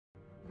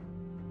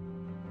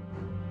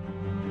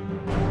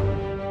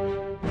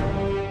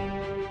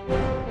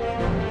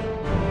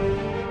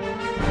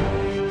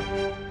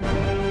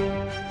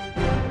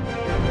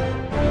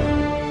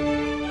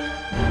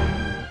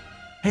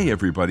Hey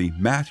everybody,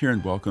 Matt here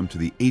and welcome to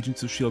the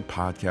Agents of S.H.I.E.L.D.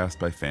 podcast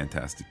by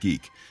Fantastic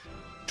Geek.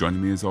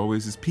 Joining me as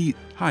always is Pete.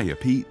 Hiya,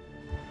 Pete.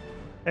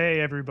 Hey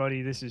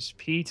everybody, this is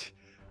Pete.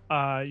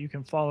 You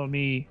can follow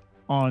me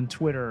on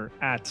Twitter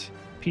at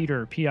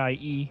Peter,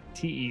 Pieter,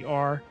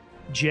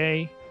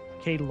 J,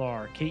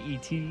 Ketelar,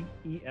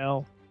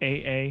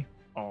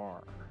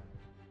 Ketelaar.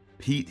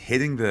 Pete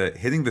hitting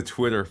the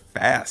Twitter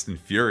fast and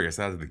furious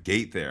out of the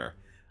gate there.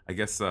 I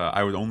guess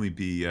I would only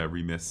be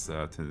remiss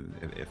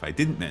if I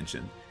didn't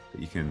mention that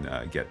you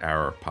can get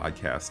our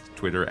podcast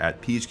Twitter at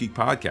PHGeek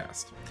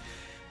Podcast.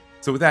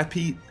 So with that,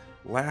 Pete,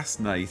 last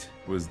night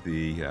was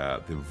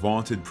the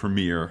vaunted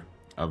premiere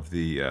of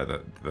the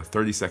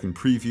 30-second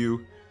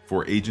preview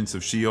for Agents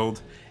of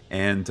S.H.I.E.L.D.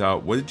 And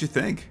what did you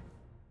think?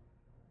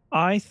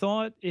 I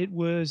thought it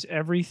was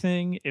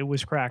everything it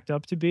was cracked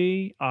up to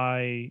be.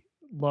 I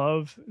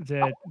love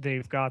that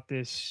they've got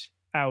this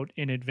out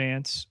in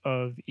advance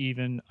of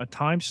even a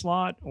time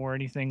slot or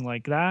anything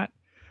like that.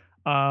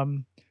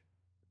 Um,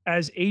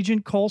 as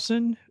Agent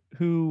Coulson,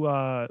 who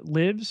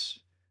lives,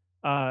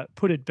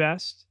 put it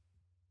best,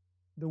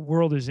 the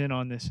world is in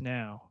on this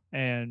now.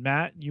 And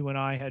Matt, you and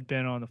I had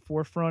been on the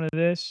forefront of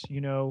this,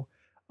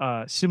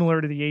 similar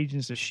to the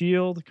Agents of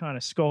S.H.I.E.L.D., kind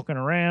of skulking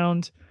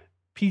around,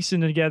 piecing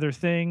together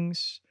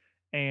things.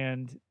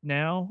 And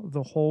now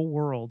the whole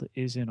world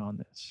is in on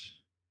this.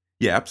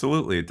 Yeah,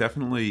 absolutely. It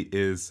definitely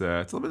is. It's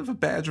a little bit of a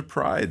badge of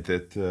pride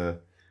that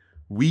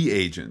we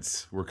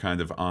agents were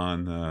kind of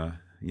on,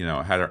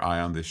 had our eye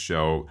on this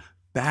show.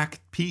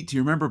 Pete, do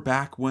you remember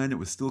back when it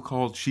was still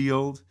called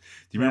S.H.I.E.L.D.? Do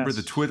you remember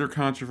the Twitter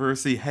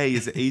controversy? Hey,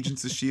 is it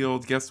Agents of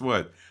S.H.I.E.L.D.? Guess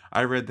what?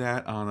 I read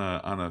that on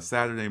a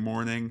Saturday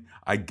morning.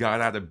 I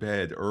got out of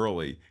bed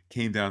early,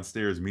 came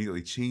downstairs,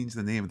 immediately changed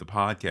the name of the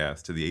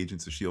podcast to the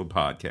Agents of S.H.I.E.L.D.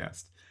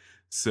 podcast.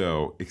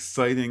 So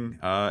exciting.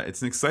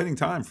 It's an exciting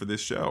time for this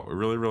show. It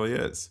really, really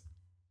is.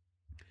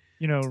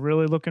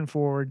 Really looking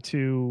forward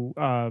to,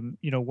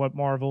 what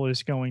Marvel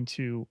is going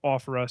to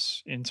offer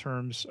us in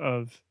terms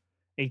of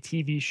a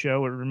TV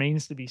show. It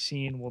remains to be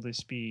seen. Will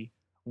this be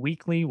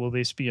weekly? Will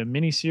this be a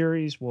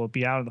miniseries? Will it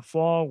be out in the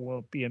fall? Will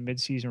it be a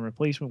mid-season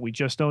replacement? We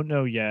just don't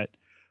know yet,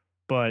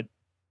 but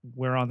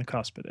we're on the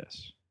cusp of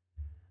this.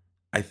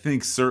 I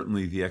think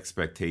certainly the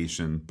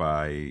expectation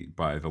by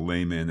the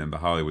layman and the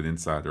Hollywood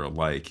insider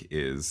alike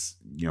is,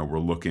 we're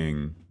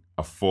looking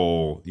a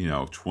full,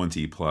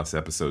 20 plus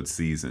episode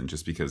season,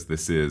 just because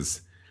this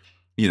is,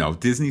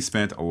 Disney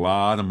spent a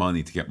lot of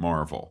money to get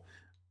Marvel.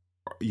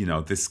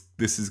 This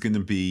is going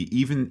to be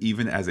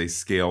even as a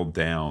scaled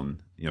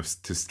down,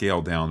 to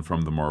scale down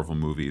from the Marvel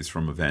movies,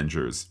 from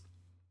Avengers.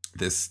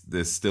 This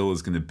still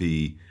is going to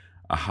be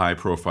a high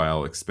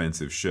profile,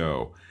 expensive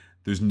show.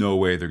 There's no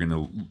way they're going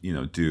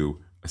to,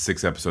 do a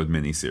 6-episode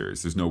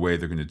miniseries. There's no way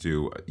they're going to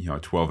do, a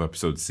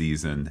 12-episode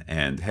season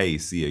and, hey,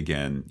 see you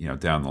again,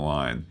 down the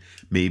line.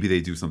 Maybe they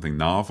do something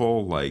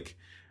novel like,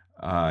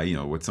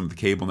 what some of the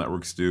cable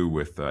networks do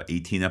with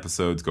 18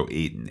 episodes, go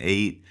 8 and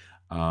 8.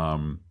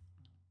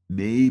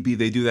 Maybe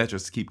they do that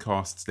just to keep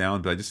costs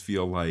down, but I just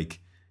feel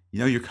like,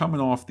 you're coming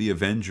off the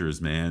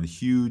Avengers, man.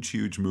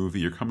 Huge movie.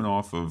 You're coming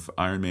off of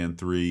Iron Man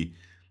 3.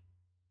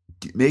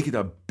 Make it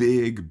a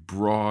big,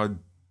 broad,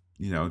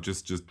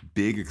 just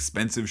big,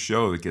 expensive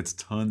show that gets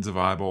tons of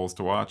eyeballs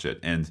to watch it.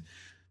 And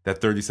that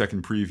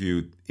 30-second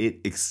preview, it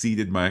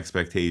exceeded my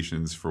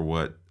expectations for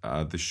what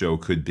the show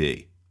could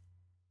be.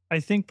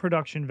 I think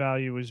production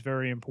value is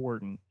very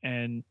important.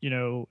 And,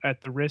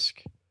 at the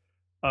risk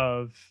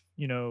of,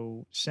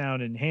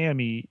 sound and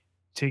hammy,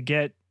 to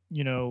get,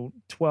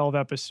 12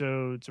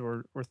 episodes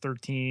or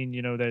 13,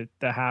 that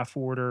the half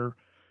order,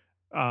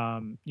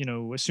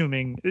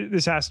 assuming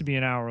this has to be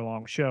an hour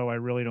long show, I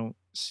really don't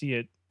see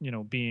it,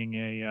 being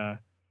a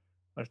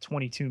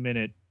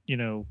 22-minute,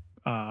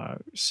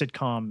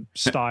 sitcom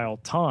style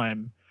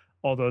time,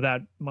 although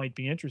that might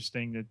be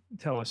interesting to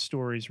tell us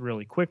stories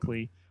really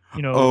quickly.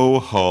 Oh,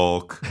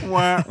 Hulk.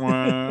 Wah,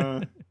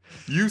 wah.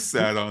 You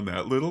sat on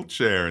that little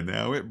chair,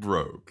 now it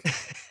broke.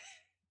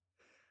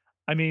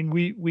 I mean,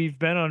 we've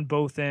been on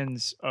both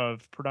ends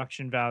of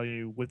production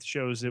value with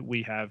shows that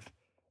we have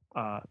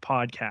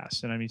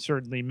podcasts, and I mean,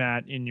 certainly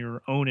Matt, in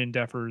your own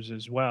endeavors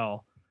as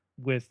well,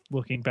 with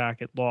looking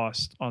back at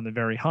Lost on the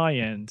very high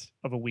end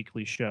of a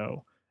weekly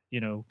show,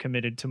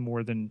 committed to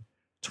more than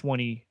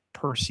 20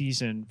 per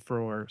season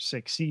for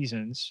 6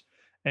 seasons.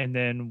 And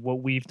then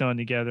what we've done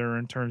together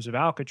in terms of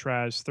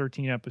Alcatraz,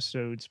 13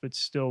 episodes, but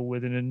still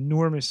with an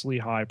enormously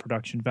high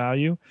production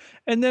value.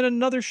 And then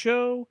another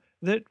show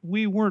that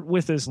we weren't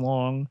with as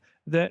long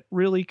that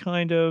really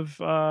kind of,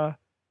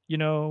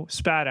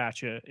 spat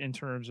at you in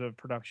terms of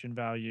production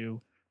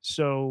value.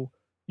 So,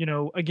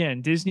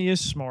 again, Disney is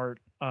smart.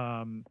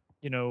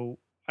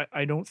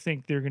 I don't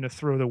think they're going to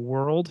throw the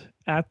world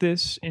at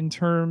this in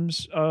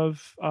terms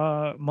of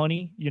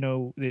money.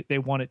 They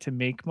want it to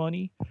make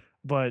money,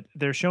 but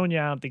they're showing you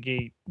out the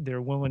gate.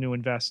 They're willing to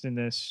invest in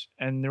this,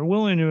 and they're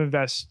willing to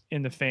invest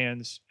in the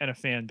fans and a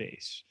fan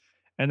base.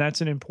 And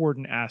that's an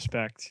important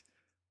aspect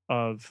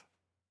of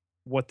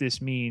what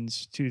this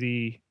means to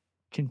the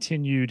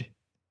continued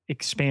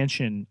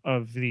expansion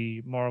of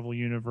the Marvel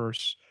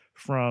universe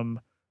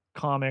from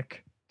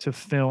comic to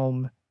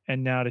film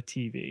and now to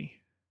TV.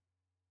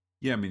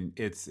 Yeah, I mean,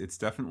 it's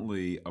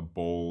definitely a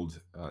bold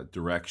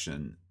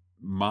direction.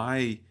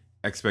 My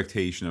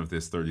expectation of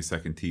this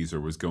 30-second teaser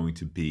was going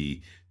to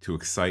be to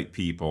excite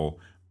people,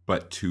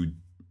 but to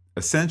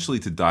essentially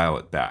to dial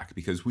it back,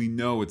 because we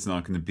know it's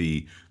not going to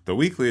be the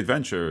weekly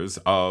adventures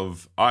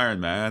of Iron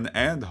Man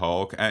and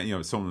Hulk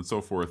and so on and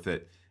so forth.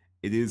 That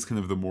it is kind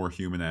of the more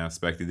human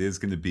aspect. It is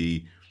going to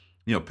be,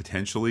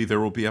 potentially there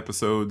will be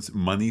episodes,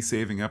 money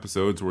saving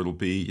episodes, where it'll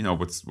be,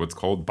 what's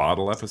called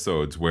bottle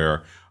episodes,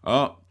 where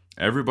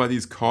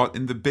everybody's caught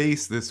in the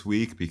base this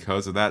week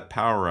because of that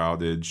power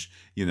outage.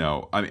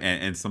 I mean,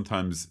 and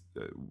sometimes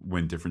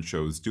when different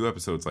shows do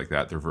episodes like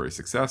that, they're very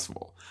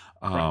successful.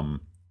 Right.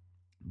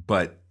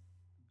 But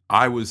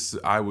I was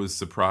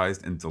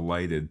surprised and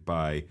delighted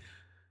by.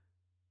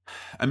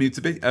 I mean, it's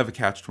a bit of a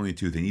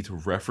catch-22. They need to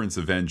reference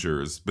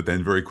Avengers, but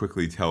then very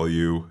quickly tell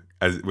you,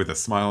 as with a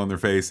smile on their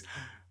face,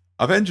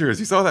 Avengers,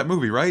 you saw that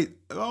movie, right?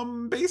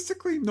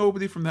 Basically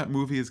nobody from that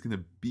movie is going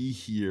to be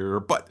here,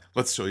 but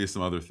let's show you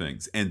some other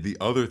things. And the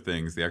other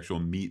things, the actual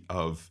meat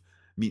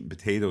and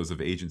potatoes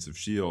of Agents of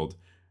Shield,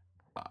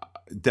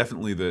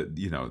 definitely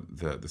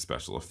the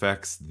special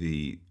effects,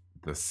 the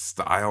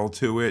style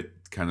to it,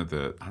 kind of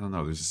I don't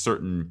know, there's a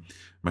certain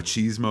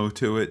machismo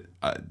to it,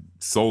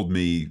 sold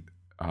me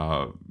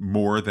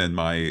more than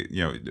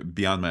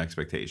beyond my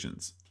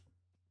expectations.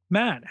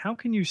 Matt, how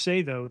can you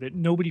say though that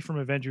nobody from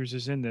Avengers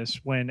is in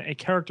this when a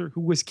character who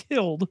was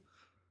killed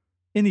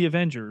in the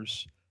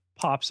Avengers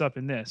pops up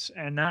in this?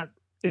 And that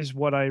is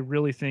what I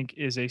really think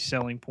is a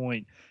selling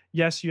point.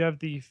 Yes, you have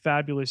the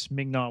fabulous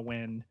Ming-Na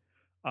Wen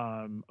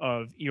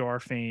of ER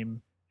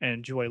fame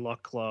and Joy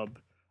Luck Club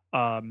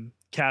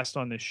cast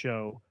on this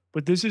show,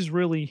 but this is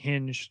really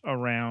hinged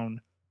around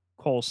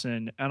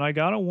Coulson. And I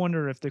gotta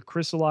wonder if the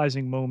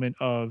crystallizing moment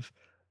of,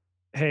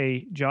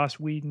 hey, Joss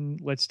Whedon,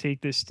 let's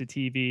take this to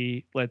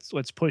TV,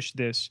 let's push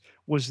this,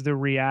 was the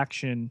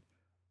reaction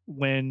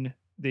when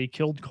they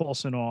killed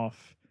Coulson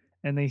off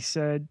and they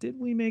said, did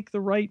we make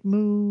the right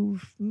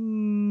move?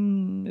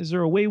 Is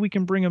there a way we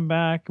can bring him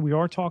back? We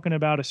are talking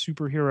about a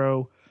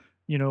superhero,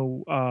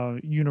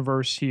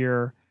 universe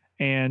here.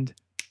 And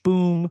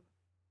boom,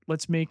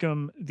 let's make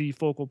him the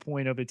focal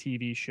point of a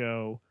TV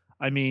show.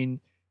 I mean,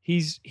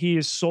 he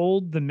has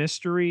sold the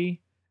mystery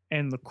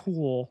and the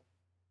cool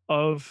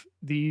of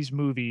these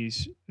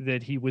movies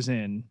that he was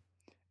in,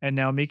 and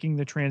now making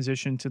the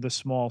transition to the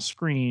small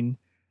screen.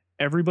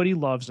 Everybody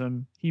loves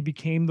him. He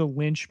became the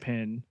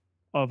linchpin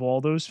of all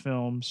those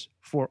films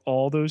for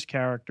all those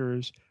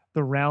characters,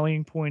 the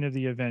rallying point of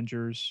the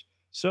Avengers.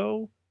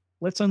 So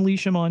let's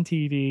unleash him on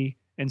TV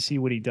and see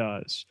what he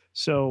does.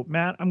 So,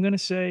 Matt, I'm going to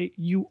say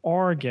you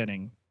are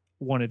getting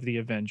one of the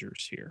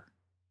Avengers here.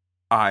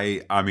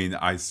 I mean,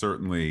 I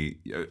certainly,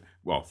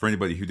 well, for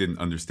anybody who didn't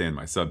understand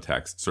my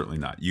subtext, certainly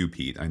not you,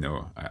 Pete. I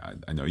know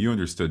you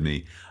understood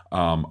me.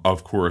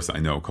 Of course, I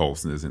know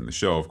Coulson is in the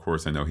show. Of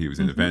course, I know he was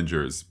in Mhm.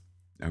 Avengers.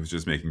 I was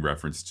just making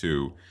reference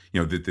to,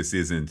 that this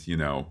isn't,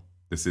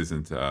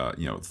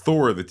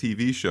 Thor the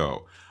TV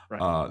show.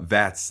 Right.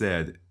 That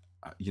said,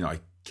 I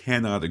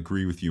cannot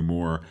agree with you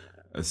more.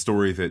 A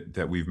story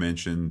that we've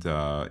mentioned,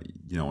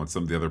 on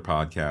some of the other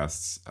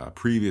podcasts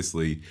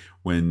previously,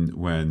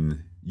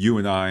 when you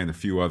and I and a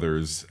few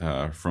others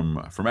from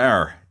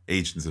our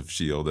Agents of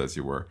Shield, as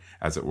it were,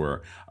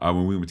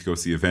 when we went to go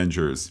see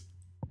Avengers,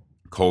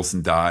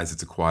 Coulson dies.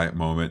 It's a quiet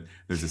moment.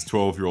 There's this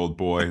 12-year-old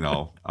boy, and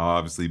I'll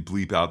obviously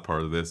bleep out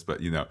part of this, but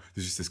there's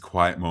just this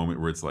quiet moment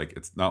where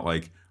it's not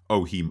like,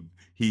 oh,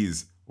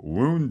 he's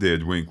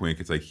wounded, wink wink.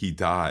 It's like he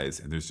dies,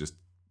 and there's just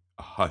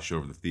a hush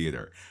over the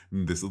theater.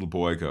 And this little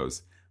boy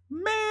goes,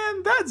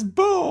 "Man, that's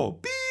bull."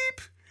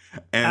 Beep.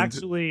 And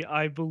Actually,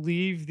 I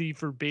believe the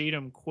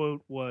verbatim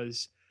quote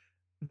was,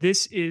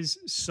 "This is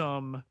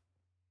some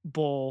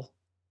bull,"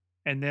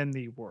 and then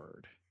the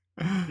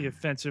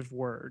offensive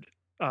word.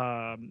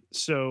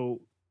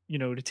 So,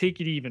 to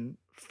take it even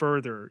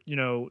further,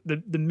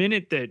 the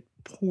minute that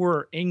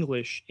poor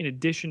English, in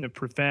addition to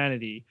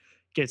profanity,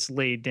 gets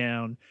laid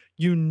down,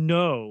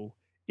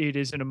 it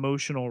is an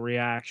emotional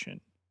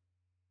reaction.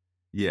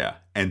 yeah,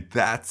 and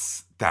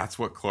that's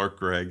what Clark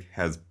Gregg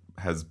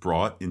has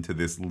brought into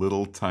this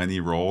little tiny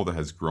role that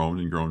has grown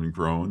and grown and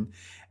grown.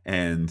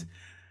 And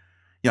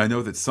yeah, I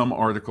know that some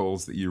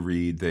articles that you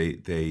read,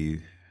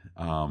 they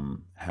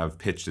have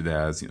pitched it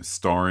as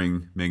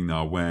starring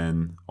Ming-Na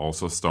Wen,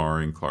 also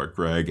starring Clark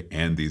Gregg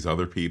and these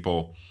other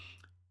people.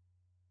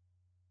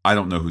 I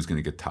don't know who's going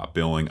to get top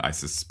billing. I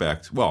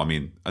suspect. Well, I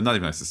mean, not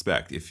even I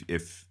suspect.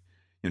 If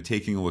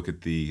taking a look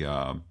at the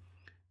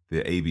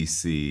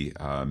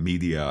ABC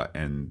media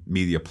and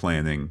media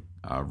planning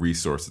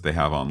resource that they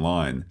have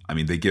online, I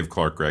mean, they give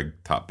Clark Gregg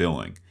top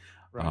billing.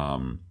 Right.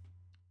 Um,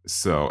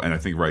 so, and I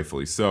think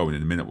rightfully so. And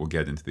in a minute, we'll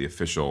get into the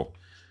official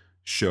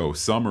show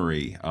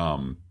summary.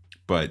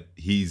 But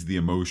he's the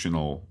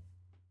emotional.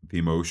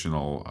 I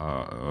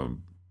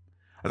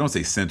don't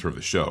say center of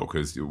the show,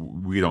 because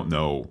we don't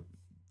know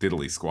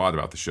diddly squat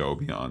about the show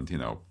beyond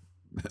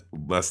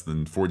less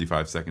than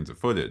 45 seconds of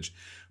footage,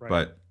 Right.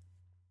 but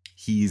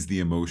he's the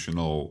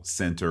emotional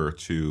center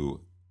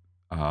to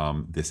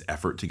this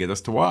effort to get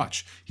us to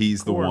watch.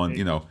 He's the Core, one,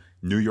 baby.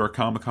 New York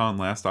Comic Con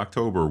last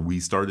October, we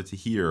started to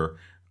hear,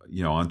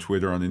 on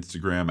Twitter, on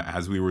Instagram,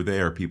 as we were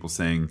there, people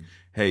saying,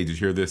 hey, did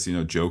you hear this,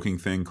 joking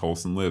thing?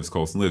 Coulson lives,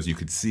 Coulson lives. You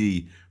could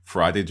see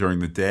Friday during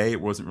the day,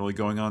 it wasn't really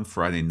going on.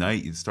 Friday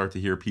night, you'd start to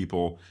hear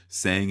people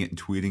saying it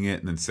and tweeting it.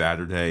 And then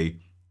Saturday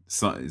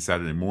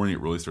morning,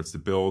 it really starts to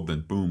build.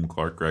 Then boom,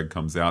 Clark Gregg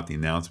comes out. The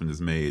announcement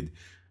is made.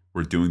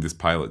 We're doing this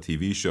pilot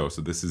TV show.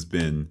 So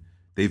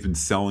they've been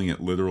selling it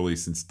literally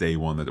since day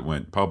one that it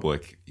went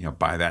public,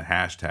 by that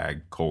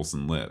hashtag,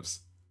 Coulson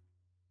lives.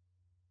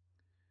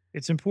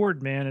 It's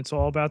important, man. It's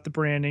all about the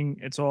branding.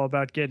 It's all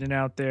about getting it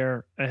out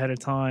there ahead of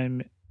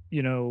time.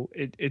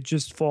 It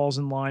just falls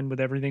in line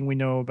with everything we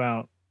know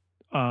about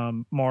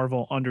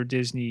Marvel under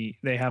Disney.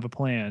 They have a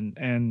plan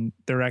and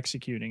they're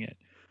executing it.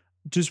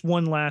 Just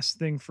one last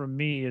thing from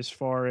me as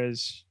far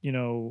as,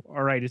 all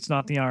right, it's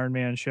not the Iron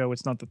Man show,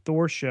 it's not the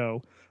Thor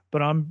show,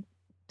 but I'm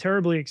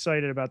terribly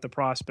excited about the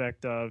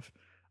prospect of,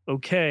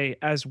 okay,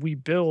 as we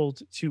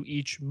build to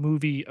each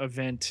movie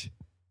event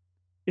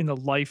in the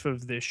life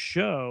of this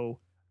show,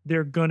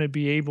 they're going to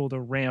be able to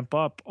ramp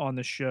up on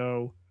the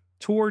show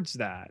towards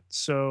that.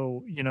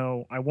 So,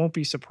 I won't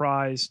be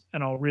surprised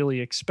and I'll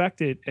really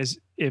expect it as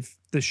if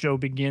the show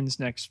begins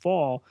next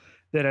fall,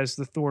 that as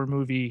the Thor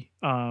movie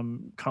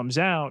comes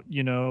out,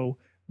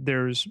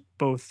 there's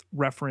both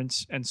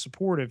reference and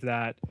support of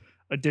that.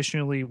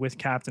 Additionally, with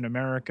Captain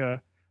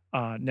America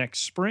next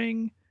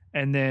spring,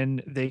 and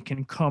then they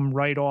can come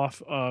right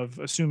off of,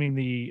 assuming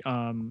the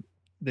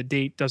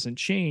date doesn't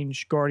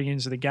change,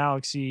 Guardians of the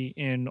Galaxy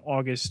in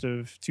August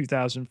of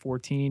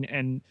 2014,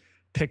 and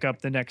pick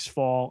up the next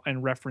fall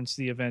and reference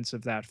the events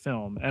of that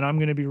film. And I'm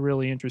going to be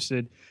really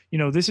interested.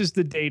 This is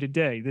the day to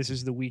day, this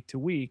is the week to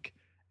week,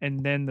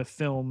 and then the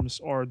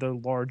films are the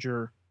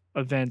larger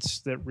events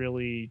that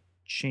really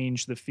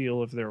change the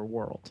feel of their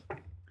world.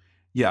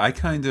 Yeah, I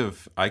kind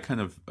of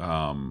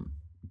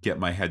get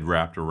my head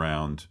wrapped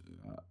around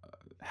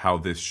how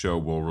this show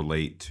will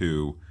relate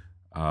to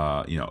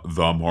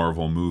the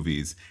Marvel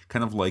movies,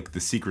 kind of like the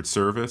Secret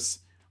Service,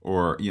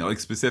 or like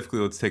specifically,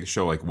 let's take a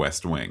show like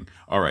West Wing.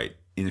 All right,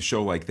 in a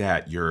show like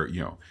that, you're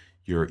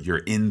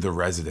in the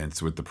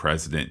residence with the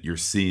president. You're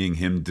seeing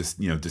him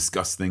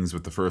discuss things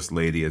with the first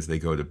lady as they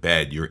go to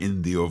bed. You're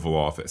in the Oval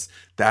Office.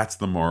 That's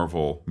the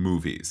Marvel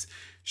movies.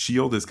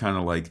 Shield is kind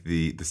of like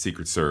the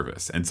Secret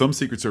Service, and some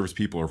Secret Service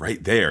people are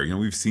right there.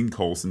 We've seen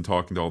Coulson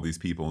talking to all these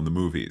people in the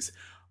movies.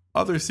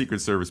 Other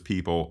Secret Service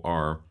people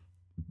are,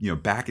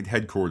 back at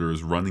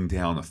headquarters, running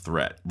down a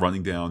threat,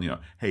 running down,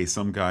 hey,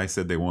 some guy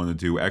said they want to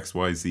do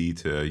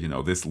XYZ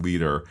to, this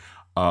leader.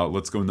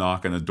 Let's go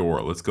knock on a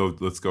door. Let's go,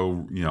 let's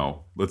do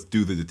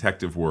the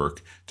detective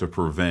work to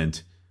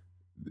prevent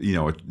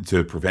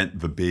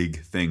the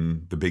big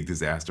thing, the big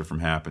disaster from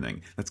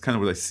happening. That's kind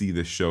of what I see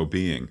this show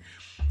being.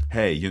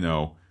 Hey,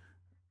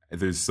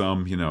 there's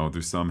some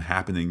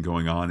happening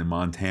going on in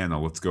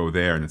Montana. Let's go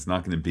there. And it's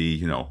not going to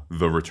be,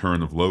 the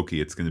return of Loki.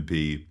 It's going to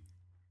be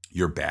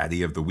your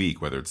baddie of the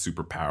week, whether it's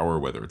superpower,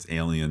 whether it's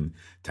alien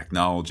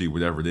technology,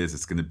 whatever it is.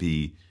 It's going to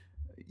be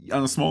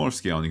on a smaller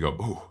scale. And you go,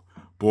 oh,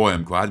 boy,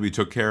 I'm glad we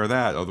took care of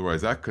that.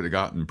 Otherwise, that could have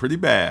gotten pretty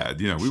bad.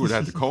 We would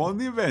have had to call in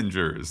the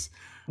Avengers.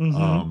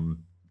 Mm-hmm.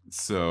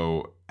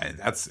 So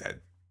that's an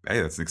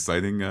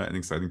exciting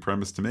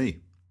premise to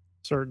me.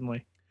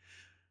 Certainly.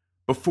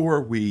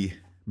 Before we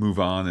move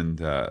on and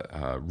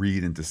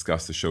read and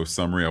discuss the show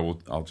summary,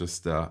 I'll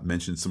just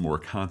mention some more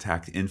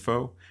contact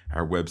info.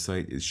 Our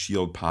website is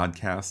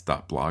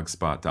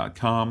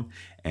shieldpodcast.blogspot.com.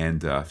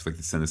 And if you'd like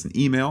to send us an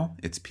email,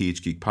 it's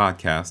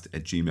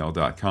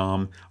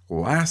phgeekpodcast@gmail.com.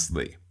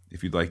 Lastly,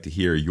 if you'd like to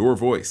hear your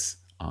voice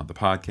on the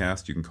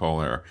podcast, you can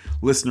call our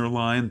listener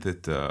line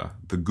that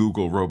the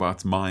Google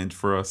robots mined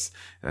for us.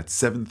 That's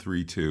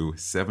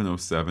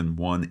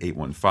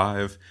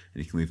 732-707-1815.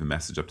 And you can leave a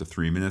message up to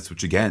 3 minutes,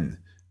 which again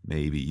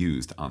may be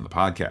used on the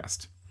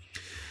podcast.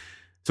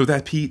 So with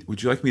that, Pete,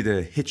 would you like me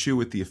to hit you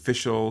with the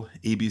official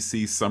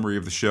ABC summary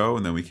of the show,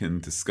 and then we can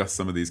discuss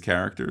some of these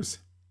characters?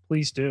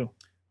 Please do.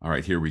 All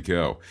right, here we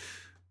go.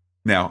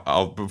 Now,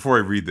 before I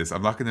read this,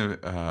 I'm not going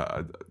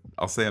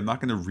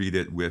to read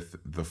it with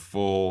the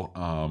full,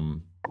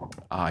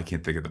 I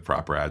can't think of the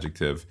proper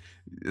adjective.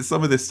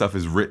 Some of this stuff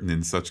is written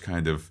in such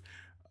kind of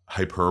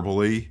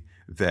hyperbole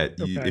that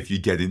if you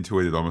get into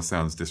it, it almost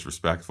sounds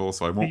disrespectful.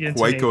 So I won't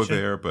quite go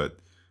there, but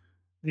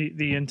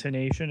the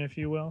intonation, if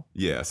you will.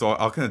 Yeah, so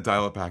I'll kind of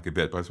dial it back a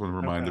bit, but I just want to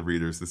remind the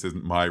readers, this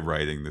isn't my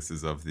writing. This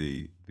is of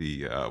the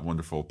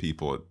wonderful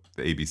people at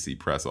the ABC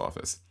press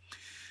office.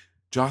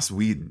 Joss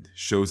Whedon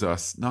shows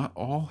us not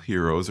all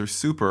heroes are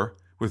super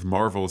with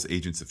Marvel's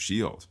Agents of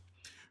S.H.I.E.L.D.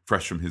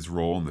 Fresh from his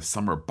role in the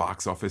summer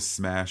box office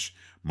smash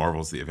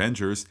Marvel's The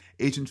Avengers,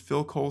 Agent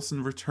Phil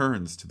Coulson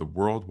returns to the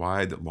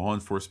worldwide law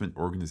enforcement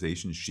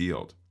organization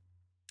S.H.I.E.L.D.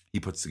 He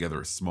puts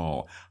together a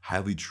small,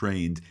 highly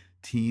trained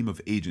team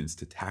of agents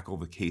to tackle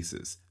the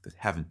cases that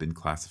haven't been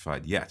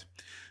classified yet.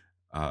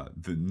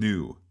 The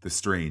new, the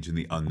strange, and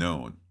the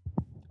unknown.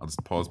 I'll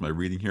just pause my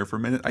reading here for a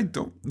minute. I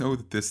don't know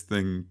that this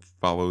thing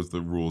follows the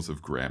rules of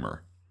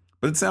grammar,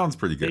 but it sounds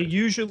pretty They good.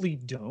 usually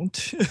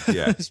don't.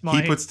 Yeah. Is He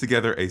my puts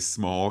together a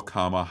small,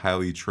 comma,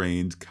 highly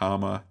trained,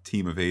 comma,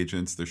 team of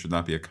agents. There should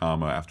not be a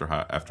comma after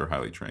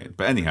highly trained.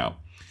 But anyhow,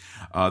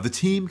 the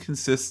team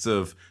consists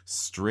of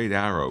Straight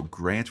Arrow,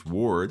 Grant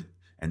Ward,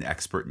 an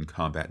expert in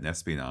combat and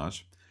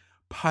espionage,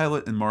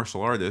 pilot and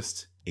martial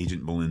artist,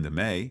 Agent Melinda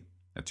May,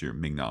 that's your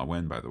Ming Na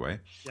Wen, by the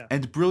way, yeah.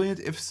 and brilliant,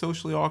 if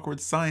socially awkward,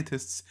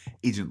 scientists,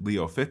 Agent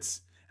Leo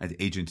Fitz and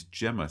Agent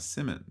Gemma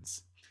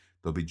Simmons.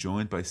 They'll be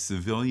joined by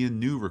civilian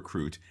new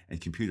recruit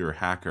and computer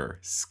hacker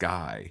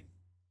Sky.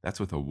 That's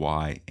with a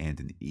Y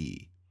and an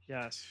E.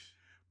 Yes.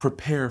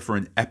 Prepare for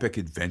an epic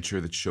adventure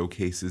that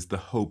showcases the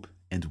hope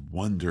and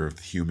wonder of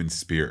the human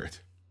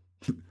spirit.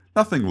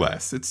 Nothing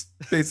less. It's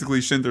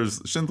basically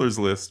Schindler's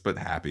List, but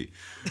happy,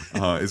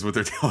 is what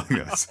they're telling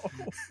us.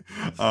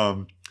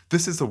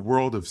 This is a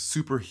world of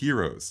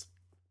superheroes,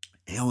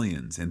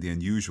 aliens, and the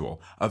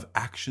unusual, of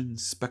action,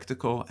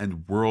 spectacle,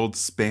 and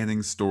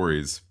world-spanning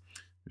stories.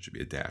 There should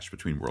be a dash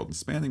between world and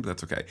spanning, but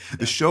that's okay.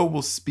 The show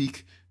will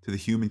speak to the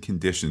human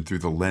condition through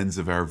the lens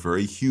of our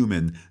very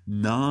human,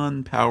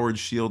 non-powered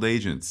S.H.I.E.L.D.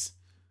 agents.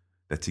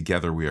 That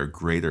together we are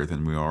greater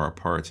than we are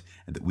apart,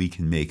 and that we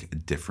can make a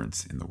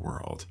difference in the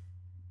world.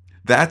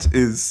 That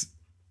is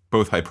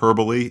both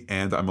hyperbole,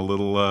 and I'm a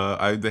little,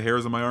 the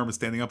hairs on my arm is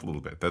standing up a little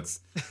bit.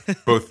 That's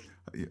both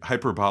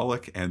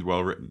hyperbolic and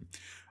well written.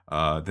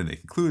 Then they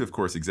conclude, of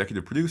course,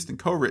 executive produced and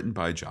co-written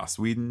by Joss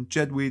Whedon,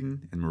 Jed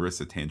Whedon, and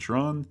Marissa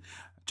Tantron,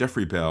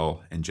 Jeffrey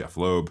Bell, and Jeff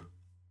Loeb.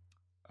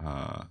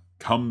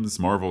 Comes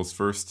Marvel's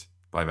first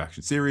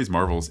live-action series,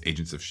 Marvel's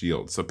Agents of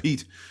S.H.I.E.L.D. So,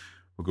 Pete,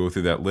 we'll go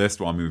through that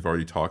list. Well, I mean, we've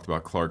already talked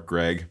about Clark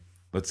Gregg.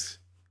 Let's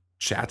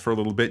chat for a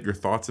little bit. Your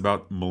thoughts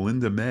about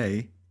Melinda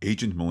May,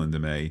 Agent Melinda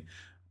May,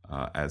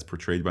 as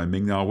portrayed by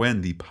Ming Na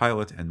Wen, the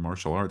pilot and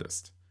martial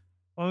artist.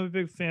 I'm a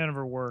big fan of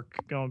her work.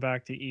 Going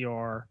back to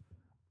ER,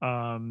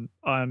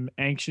 I'm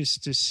anxious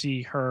to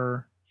see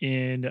her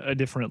in a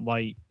different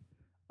light.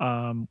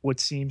 What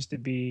seems to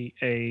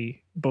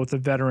be both a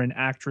veteran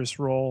actress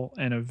role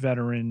and a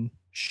veteran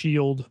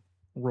Shield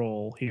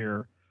role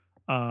here.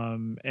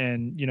 And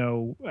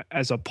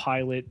as a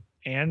pilot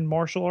and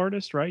martial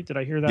artist, right? Did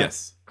I hear that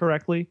Yes.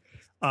 correctly?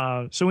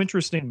 So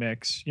interesting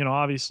mix.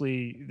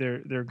 Obviously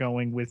they're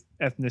going with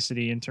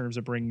ethnicity in terms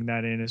of bringing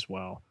that in as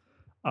well.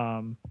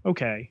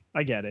 Okay,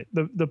 I get it.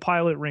 The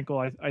pilot wrinkle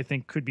I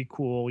think could be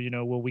cool.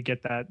 Will we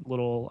get that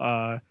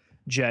little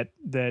jet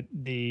that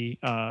the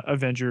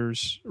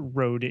Avengers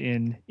rode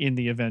in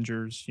the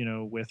Avengers?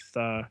 With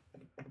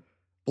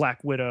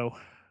Black Widow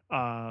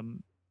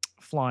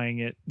flying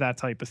it, that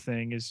type of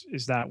thing.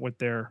 Is that what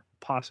they're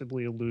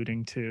possibly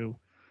alluding to?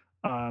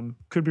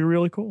 Could be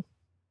really cool.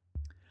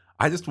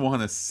 I just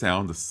want to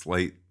sound a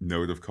slight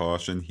note of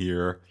caution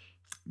here.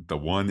 The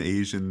one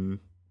Asian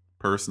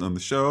person on the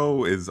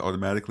show is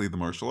automatically the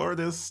martial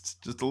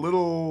artist. Just a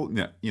little,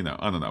 I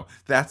don't know.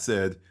 That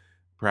said,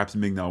 perhaps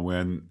Ming Na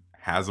Wen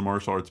has a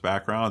martial arts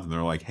background, and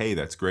they're like, hey,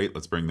 that's great.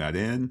 Let's bring that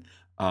in.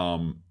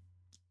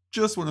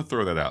 Just want to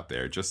throw that out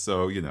there, just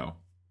so,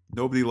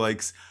 nobody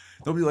likes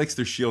their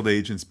S.H.I.E.L.D.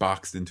 agents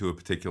boxed into a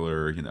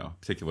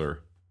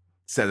particular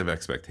set of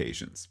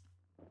expectations.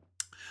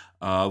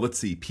 Let's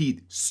see.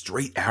 Pete,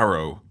 Straight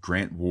Arrow,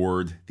 Grant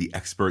Ward, the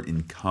expert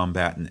in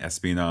combat and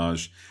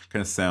espionage.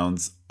 Kind of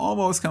sounds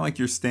almost kind of like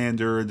your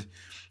standard,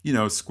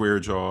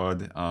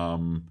 square-jawed,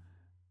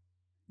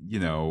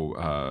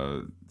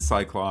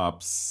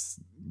 Cyclops,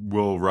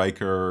 Will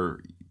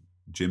Riker,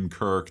 Jim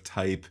Kirk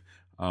type.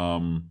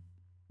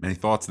 Any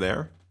thoughts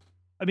there?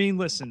 I mean,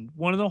 listen,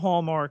 one of the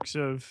hallmarks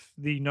of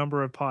the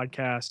number of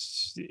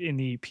podcasts in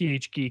the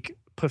PH Geek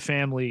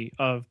family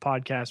of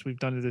podcasts we've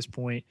done to this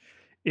point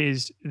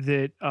is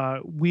that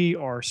we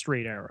are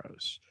straight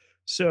arrows.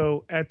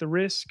 So at the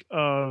risk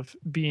of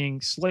being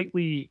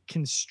slightly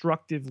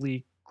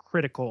constructively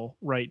critical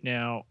right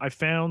now, I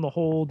found the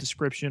whole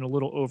description a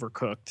little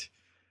overcooked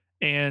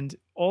and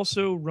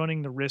also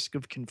running the risk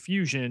of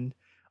confusion.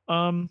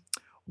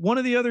 One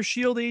of the other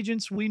S.H.I.E.L.D.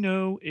 agents we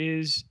know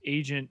is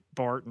Agent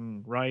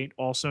Barton, right?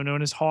 Also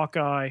known as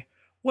Hawkeye.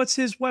 What's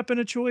his weapon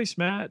of choice,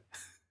 Matt?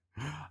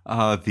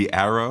 The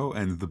arrow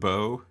and the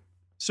bow.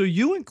 So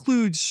you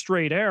include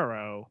Straight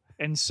Arrow,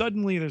 and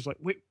suddenly there's like,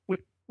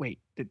 wait,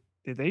 did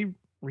they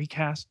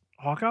recast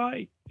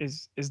Hawkeye?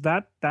 Is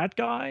that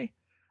guy?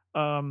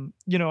 I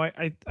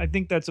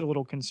think that's a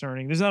little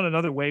concerning. There's not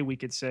another way we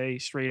could say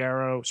Straight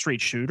Arrow,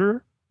 straight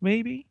shooter,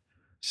 maybe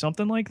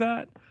something like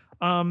that.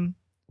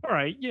 All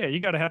right, yeah,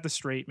 you got to have the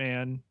straight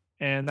man,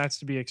 and that's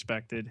to be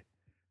expected.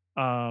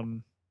 I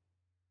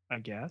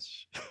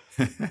guess.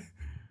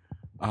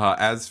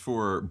 As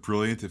for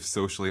brilliant, if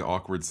socially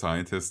awkward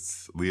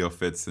scientists, Leo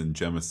Fitz and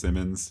Gemma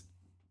Simmons,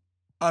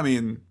 I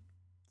mean,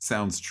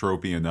 sounds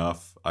tropey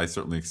enough. I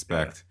certainly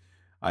expect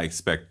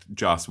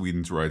Joss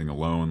Whedon's writing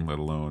alone, let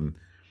alone,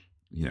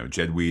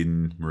 Jed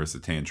Whedon, Marissa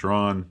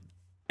Tantron,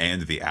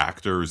 and the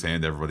actors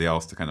and everybody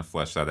else to kind of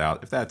flesh that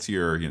out. If that's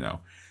your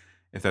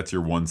if that's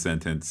your one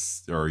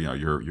sentence or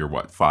your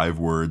what 5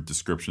 word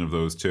description of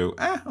those two,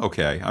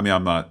 okay. I mean,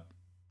 I'm not,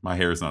 my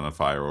hair's not on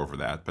fire over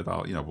that, but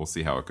I'll we'll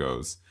see how it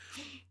goes.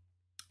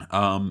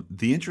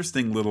 The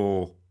interesting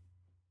little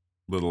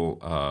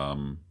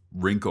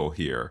wrinkle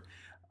here,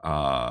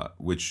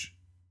 which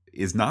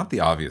is not the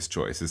obvious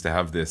choice, is to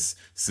have this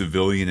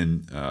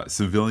civilian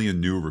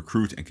new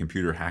recruit and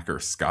computer hacker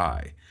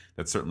Skye.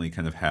 That certainly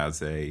kind of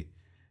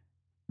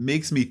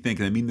makes me think,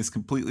 and I mean this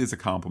completely as a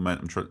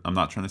compliment. I'm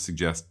not trying to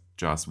suggest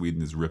Joss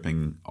Whedon is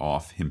ripping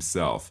off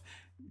himself.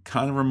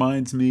 Kind of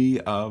reminds me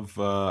of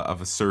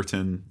a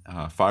certain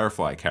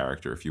Firefly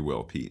character, if you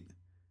will, Pete.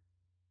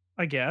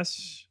 I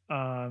guess.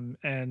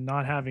 And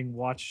not having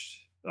watched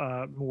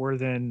more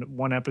than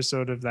one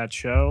episode of that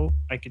show,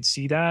 I could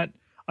see that.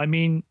 I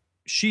mean,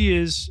 she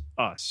is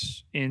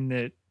us in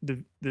that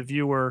the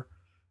viewer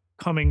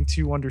coming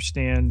to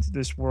understand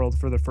this world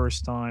for the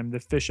first time, the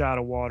fish out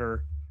of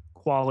water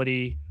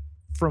quality.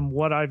 From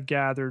what I've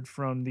gathered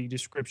from the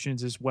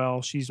descriptions as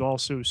well, she's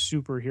also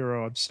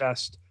superhero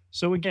obsessed.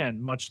 So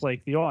again, much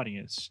like the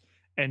audience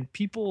and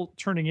people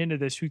turning into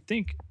this who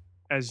think,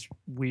 as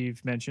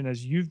we've mentioned,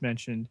 as you've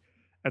mentioned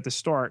at the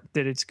start,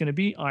 that it's going to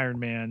be Iron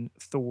Man,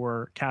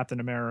 Thor,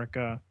 Captain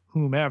America,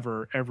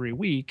 whomever every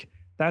week.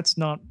 That's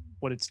not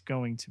what it's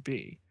going to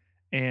be.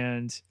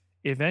 And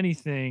if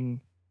anything,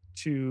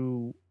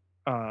 to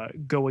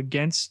go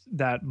against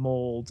that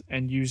mold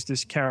and use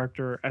this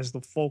character as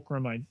the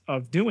fulcrum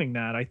of doing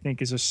that, I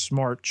think is a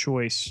smart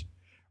choice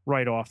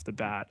right off the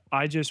bat.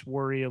 I just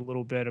worry a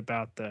little bit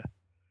about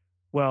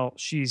well,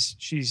 she's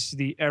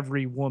the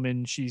every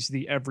woman, she's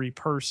the every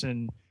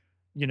person,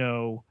 you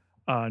know,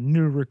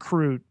 new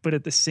recruit, but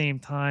at the same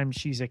time,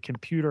 she's a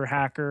computer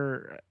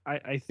hacker.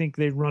 I think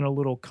they run a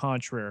little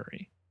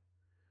contrary.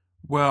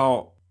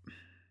 Well,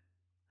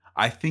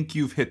 I think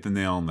you've hit the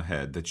nail on the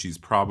head that she's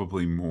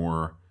probably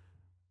more,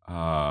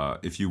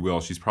 if you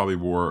will, she's probably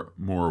more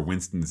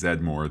Winston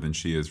Zedmore than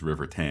she is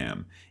River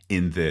Tam.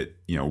 In that,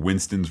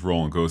 Winston's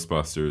role in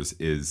Ghostbusters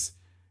is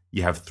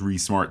you have 3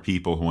 smart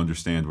people who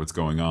understand what's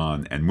going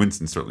on, and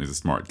Winston certainly is a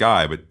smart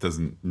guy, but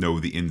doesn't know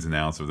the ins and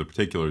outs of the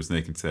particulars, and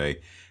they can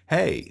say,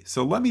 hey,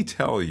 so let me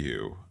tell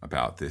you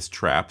about this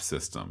trap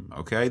system,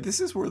 okay? This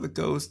is where the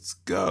ghosts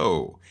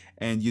go,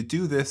 and you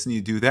do this and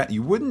you do that.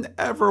 You wouldn't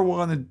ever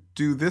want to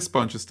do this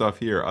bunch of stuff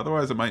here,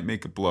 otherwise it might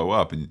make it blow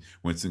up. And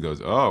Winston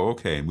goes, oh,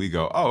 okay, and we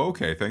go, oh,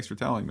 okay, thanks for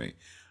telling me.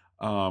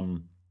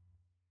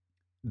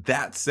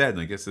 That said,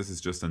 and I guess this is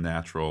just a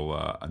natural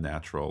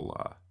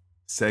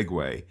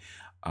segue.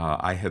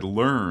 I had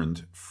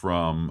learned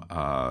from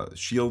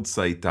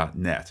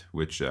ShieldSite.net,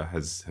 which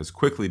has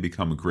quickly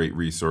become a great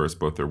resource,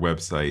 both their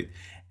website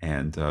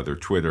and their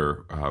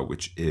Twitter,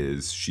 which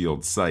is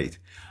Shield Site.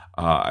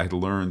 I had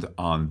learned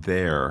on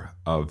there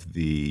of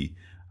the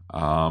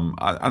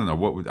I don't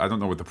know I don't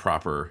know what the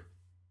proper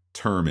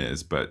term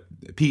is, but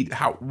Pete,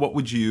 what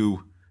would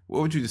you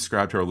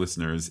describe to our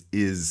listeners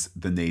is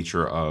the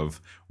nature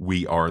of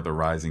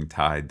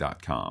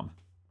wearetherisingtide.com?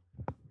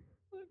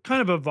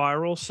 Kind of a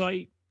viral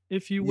site,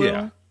 if you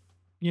Yeah.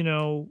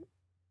 will.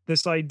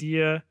 This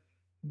idea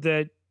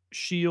that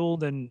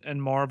Shield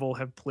and Marvel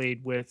have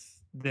played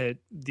with, that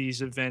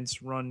these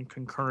events run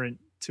concurrent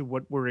to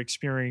what we're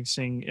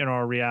experiencing in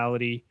our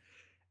reality.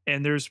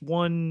 And there's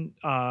one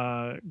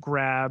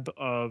grab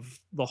of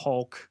the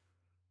Hulk,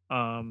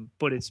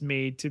 but it's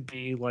made to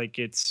be like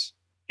it's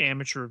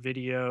amateur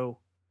video,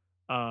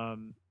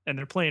 and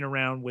they're playing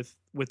around with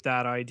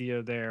that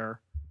idea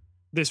there.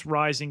 This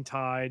rising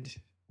tide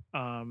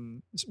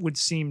would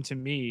seem to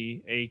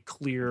me a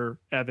clear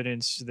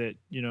evidence that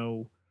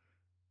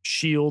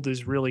Shield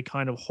is really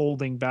kind of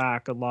holding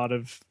back a lot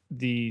of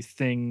the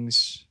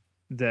things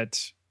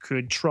that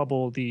could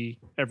trouble the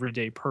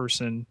everyday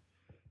person.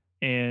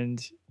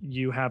 And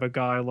you have a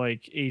guy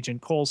like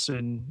Agent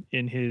Coulson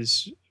in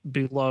his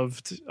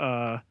beloved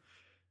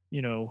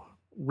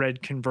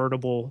red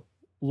convertible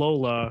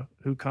Lola,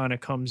 who kind of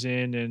comes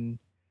in and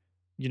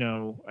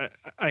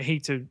I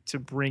hate to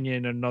bring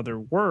in another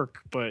work,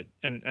 but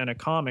and a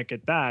comic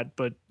at that,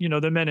 but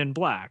the Men in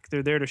Black,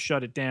 they're there to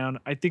shut it down.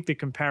 I think the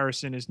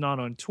comparison is not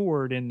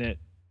untoward in that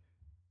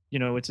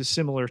it's a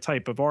similar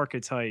type of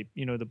archetype.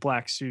 The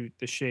black suit,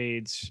 the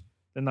shades,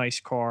 the nice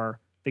car,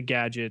 the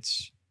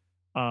gadgets.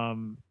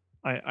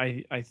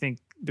 I think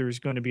there's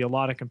going to be a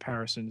lot of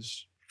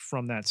comparisons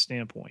from that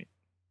standpoint.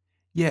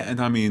 Yeah,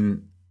 and I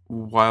mean,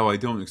 while I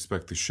don't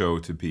expect the show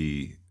to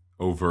be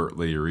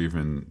overtly or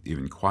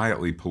even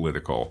quietly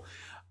political,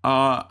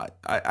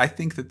 I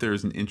think that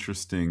there's an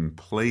interesting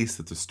place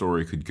that the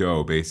story could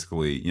go.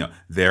 Basically,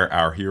 there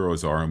our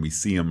heroes are, and we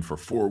see them for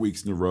 4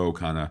 weeks in a row.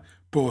 Kind of,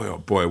 boy, oh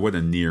boy, what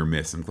a near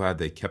miss. I'm glad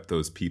they kept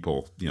those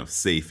people,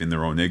 safe in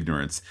their own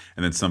ignorance.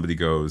 And then somebody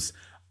goes,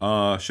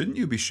 shouldn't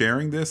you be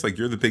sharing this? Like,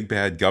 you're the big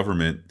bad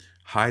government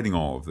hiding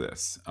all of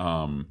this.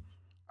 I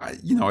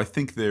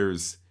think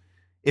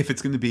if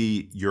it's going to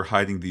be you're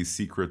hiding these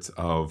secrets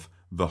of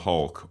the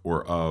Hulk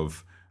or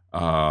of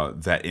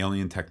that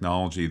alien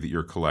technology that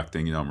you're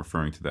collecting, I'm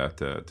referring to that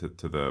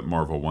to the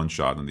Marvel one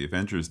shot on the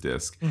Avengers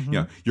disc.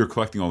 Mm-hmm. You're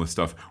collecting all this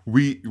stuff.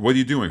 What are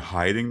you doing?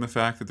 Hiding the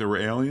fact that there were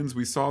aliens?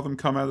 We saw them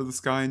come out of the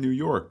sky in New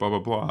York. Blah blah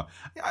blah.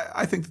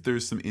 I think that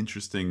there's some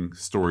interesting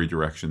story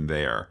direction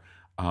there.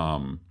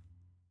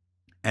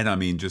 And I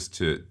mean, just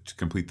to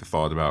complete the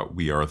thought about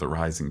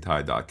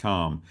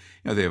wearetherisingtide.com,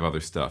 they have other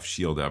stuff.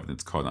 Shield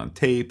evidence caught on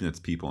tape, and it's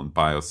people in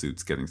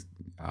biosuits getting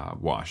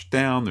washed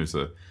down. There's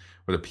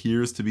what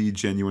appears to be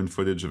genuine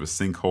footage of a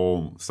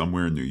sinkhole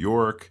somewhere in New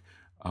York.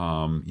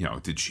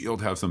 Did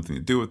Shield have something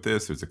to do with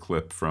this? There's a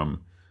clip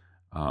from,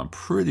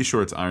 pretty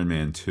sure it's Iron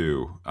Man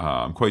 2.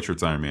 I'm quite sure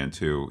it's Iron Man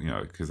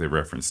 2, because they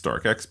reference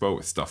Stark Expo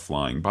with stuff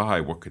flying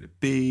by. What could it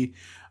be?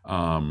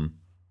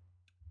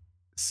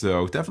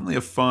 So definitely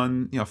a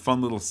fun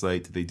little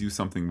site. They do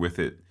something with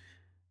it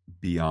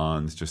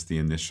beyond just the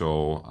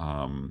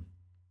initial,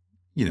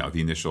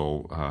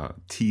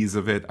 tease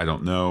of it. I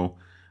don't know.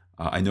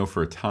 I know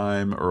for a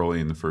time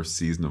early in the first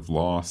season of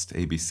Lost,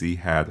 ABC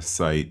had a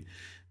site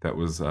that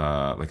was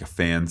like a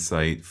fan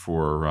site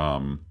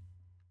for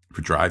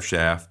Drive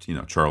Shaft,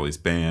 Charlie's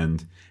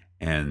band,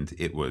 and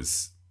it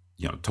was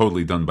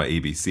totally done by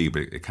ABC,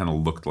 but it kind of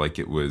looked like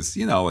it was,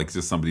 like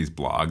just somebody's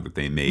blog that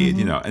they made,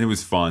 Mm-hmm. and it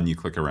was fun. You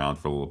click around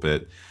for a little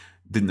bit.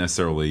 Didn't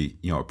necessarily,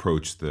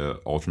 approach the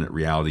alternate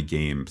reality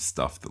game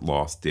stuff that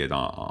Lost did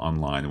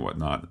online and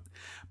whatnot.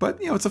 But,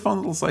 it's a fun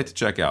little site to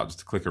check out, just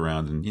to click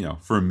around and,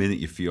 for a minute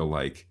you feel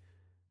like,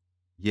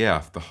 yeah,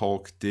 if the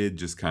Hulk did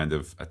just kind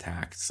of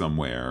attack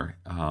somewhere,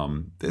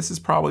 this is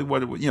probably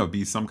what it would,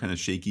 be some kind of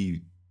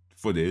shaky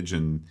footage,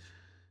 and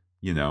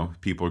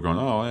people are going,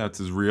 oh, yeah,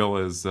 it's as real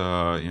as,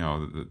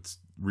 it's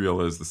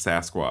real as the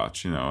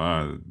Sasquatch,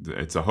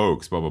 it's a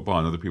hoax, blah, blah, blah.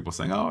 And other people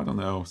saying, oh, I don't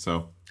know.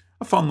 So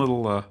a fun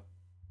little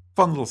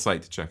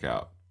site to check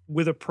out.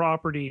 With a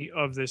property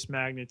of this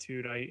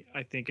magnitude,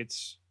 I think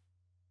it's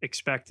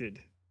expected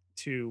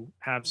to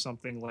have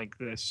something like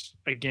this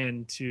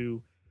again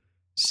to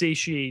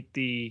satiate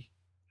the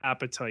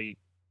appetite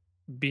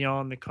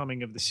beyond the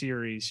coming of the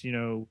series.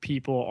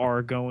 People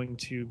are going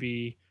to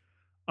be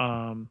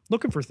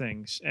looking for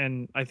things,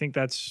 and I think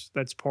that's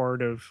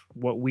part of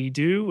what we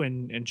do,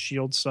 and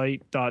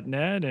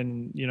shieldsite.net,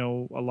 and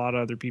a lot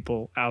of other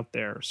people out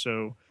there.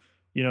 So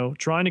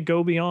trying to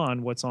go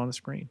beyond what's on the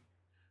screen.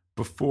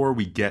 Before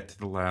we get to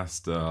the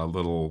last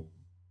little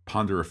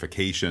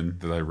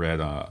ponderification that I read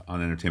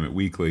on Entertainment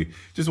Weekly,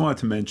 just wanted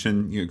to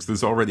mention, because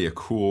there's already a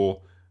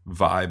cool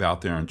vibe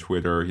out there on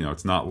Twitter.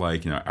 It's not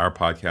like, our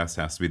podcast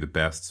has to be the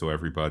best, so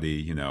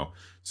everybody,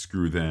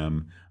 screw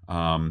them.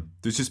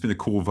 There's just been a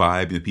cool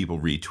vibe, people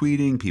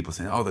retweeting, people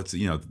saying, oh, that's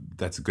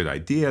a good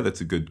idea.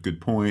 That's a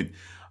good point.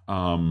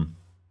 On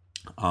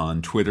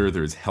Twitter,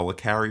 there's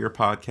Helicarrier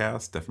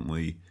podcast.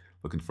 Definitely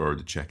looking forward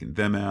to checking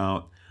them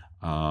out.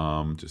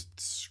 Just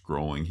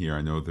scrolling here.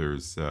 I know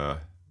there's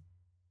a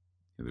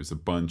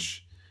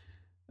bunch,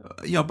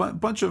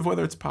 bunch of,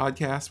 whether it's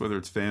podcasts, whether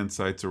it's fan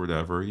sites or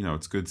whatever,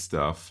 it's good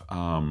stuff.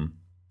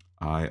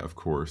 I, of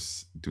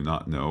course, do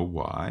not know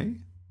why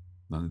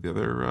none of the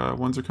other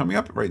ones are coming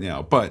up right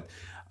now, but,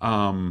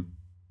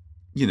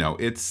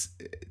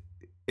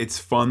 it's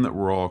fun that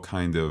we're all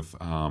kind of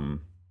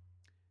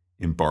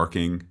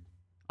embarking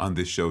on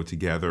this show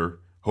together.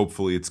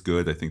 Hopefully it's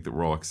good. I think that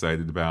we're all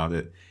excited about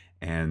it.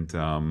 And,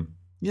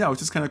 it's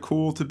just kind of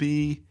cool to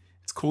be,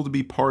 it's cool to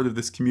be part of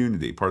this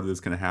community, part of this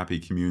kind of happy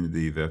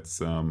community that's,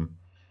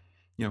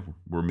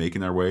 we're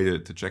making our way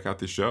to check out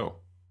this show.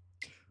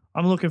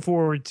 I'm looking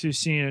forward to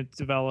seeing it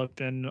develop,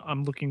 and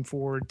I'm looking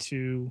forward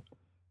to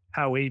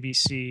how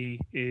ABC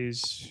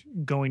is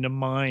going to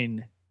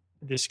mine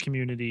this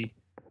community.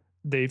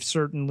 They've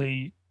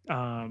certainly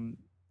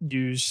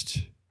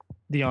used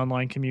the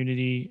online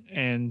community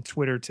and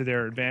Twitter to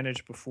their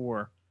advantage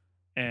before,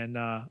 and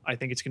I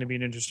think it's going to be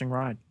an interesting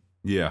ride.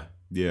 Yeah,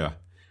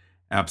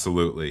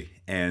 absolutely.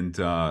 And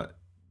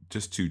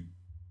just to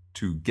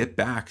get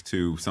back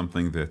to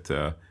something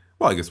that,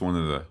 I guess one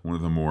of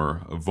the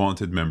more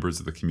vaunted members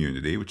of the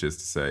community, which is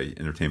to say,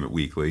 Entertainment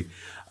Weekly,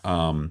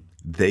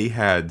 they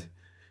had.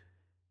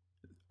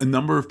 A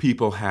number of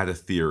people had a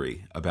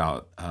theory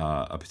about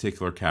a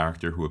particular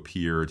character who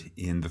appeared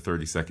in the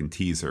 30-second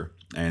teaser,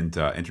 and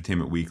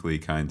Entertainment Weekly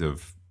kind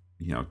of,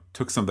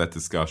 took some of that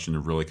discussion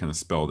and really kind of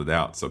spelled it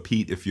out. So,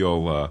 Pete, if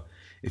you'll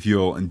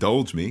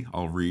indulge me,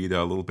 I'll read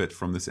a little bit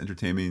from this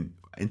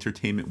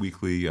Entertainment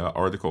Weekly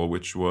article,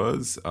 which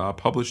was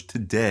published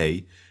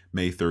today,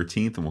 May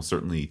 13th, and we'll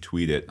certainly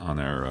tweet it on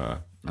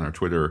our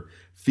Twitter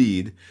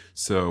feed.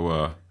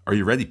 So, are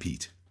you ready,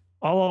 Pete?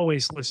 I'll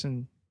always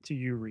listen to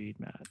you read,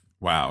 Matt.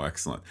 Wow,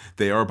 excellent.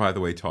 They are, by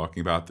the way,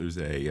 talking about there's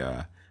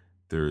an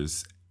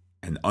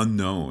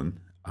unknown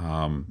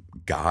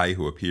guy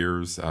who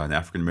appears, an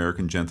African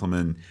American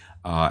gentleman,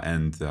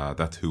 and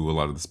that's who a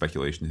lot of the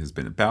speculation has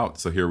been about.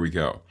 So here we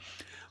go.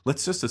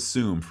 Let's just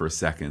assume for a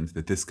second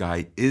that this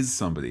guy is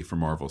somebody from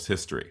Marvel's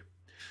history.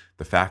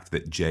 The fact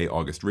that J.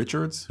 August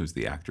Richards, who's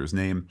the actor's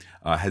name,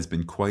 has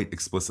been quite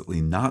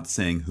explicitly not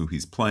saying who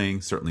he's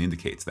playing certainly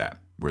indicates that.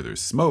 Where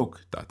there's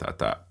smoke, ...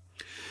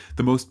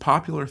 The most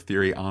popular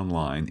theory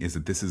online is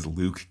that this is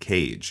Luke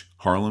Cage,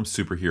 Harlem's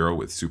superhero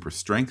with super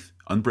strength,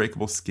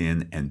 unbreakable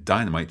skin, and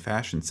dynamite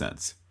fashion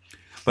sense.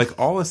 Like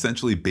all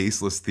essentially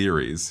baseless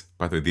theories,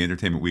 by the way, the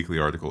Entertainment Weekly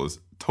article is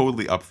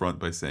totally upfront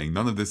by saying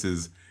none of this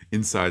is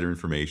insider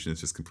information,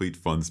 it's just complete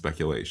fun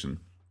speculation.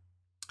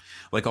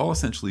 Like all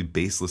essentially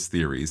baseless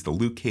theories, the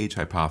Luke Cage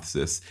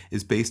hypothesis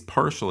is based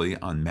partially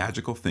on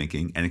magical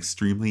thinking and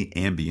extremely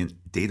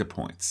ambient data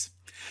points.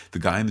 The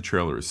guy in the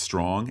trailer is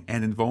strong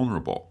and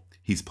invulnerable.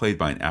 He's played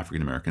by an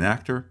African American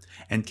actor,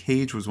 and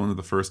Cage was one of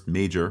the first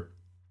major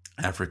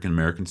African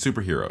American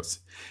superheroes.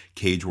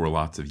 Cage wore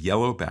lots of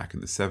yellow back in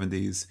the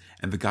 70s,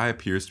 and the guy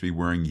appears to be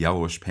wearing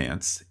yellowish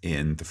pants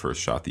in the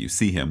first shot that you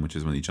see him, which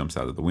is when he jumps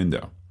out of the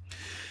window.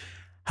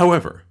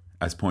 However,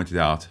 as pointed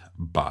out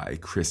by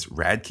Chris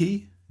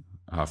Radke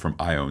from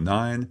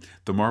IO9,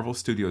 the Marvel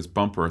Studios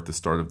bumper at the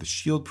start of the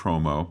S.H.I.E.L.D.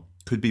 promo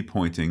could be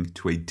pointing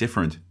to a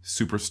different,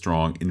 super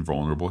strong,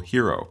 invulnerable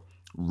hero,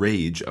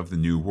 Rage of the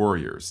New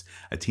Warriors,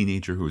 a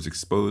teenager who was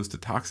exposed to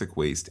toxic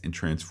waste and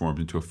transformed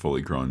into a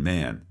fully grown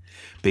man.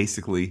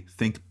 Basically,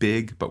 think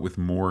big but with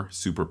more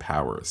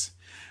superpowers.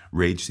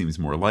 Rage seems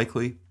more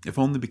likely, if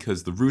only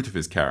because the root of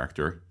his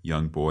character,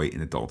 young boy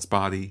in adult's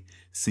body,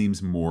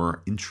 seems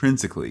more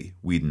intrinsically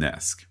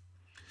Whedon-esque.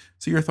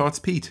 So your thoughts,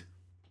 Pete?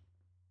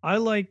 I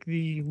like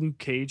the Luke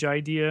Cage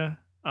idea.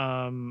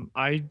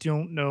 I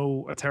don't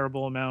know a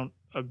terrible amount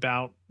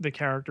about the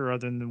character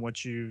other than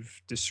what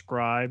you've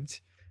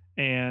described.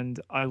 And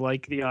I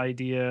like the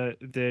idea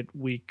that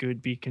we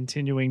could be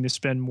continuing to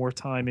spend more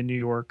time in New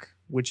York,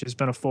 which has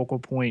been a focal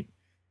point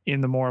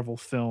in the Marvel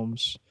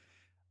films.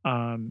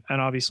 And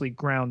obviously,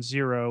 ground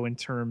zero in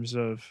terms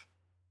of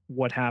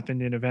what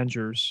happened in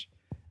Avengers.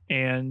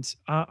 And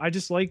I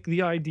just like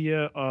the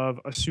idea of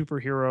a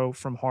superhero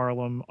from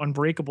Harlem.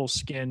 Unbreakable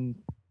Skin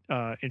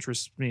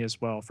interests me as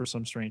well for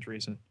some strange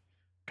reason.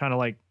 Kind of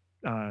like,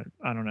 I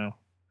don't know.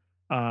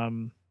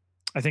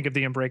 I think of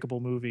the Unbreakable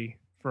movie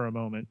for a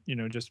moment,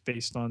 just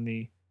based on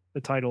the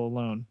title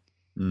alone.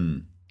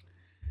 Mm.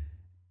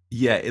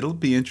 Yeah, it'll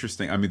be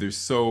interesting. I mean, there's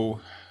so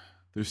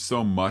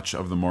much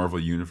of the Marvel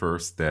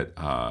universe that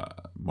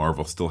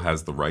Marvel still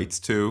has the rights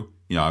to.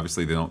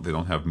 Obviously they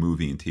don't have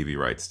movie and TV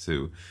rights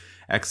to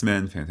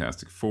X-Men,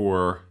 Fantastic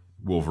Four,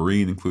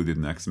 Wolverine included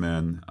in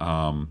X-Men,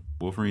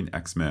 Wolverine,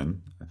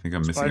 X-Men. I think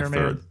I'm missing Spider-Man.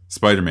 a third.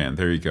 Spider-Man.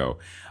 There you go.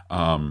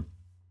 To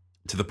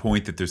the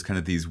point that there's kind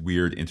of these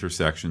weird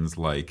intersections,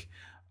 like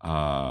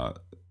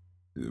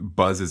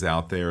buzz is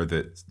out there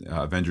that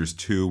Avengers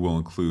 2 will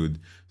include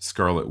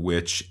Scarlet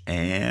Witch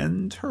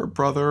and her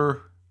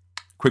brother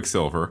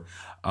Quicksilver,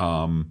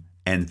 and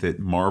that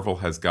Marvel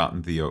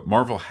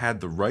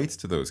had the rights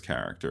to those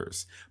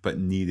characters, but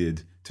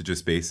needed to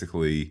just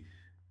basically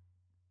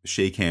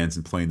shake hands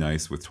and play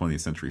nice with 20th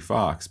Century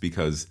Fox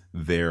because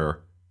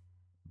their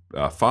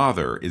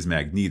father is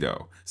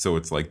Magneto. So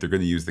it's like they're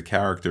going to use the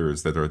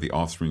characters that are the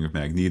offspring of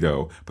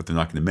Magneto, but they're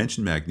not going to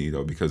mention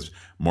Magneto because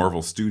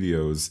Marvel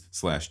Studios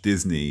 /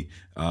 Disney,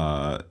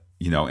 and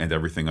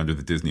everything under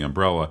the Disney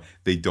umbrella,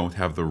 they don't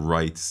have the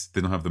rights.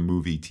 They don't have the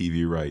movie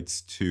TV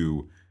rights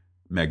to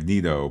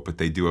Magneto, but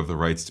they do have the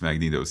rights to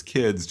Magneto's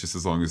kids, just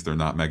as long as they're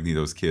not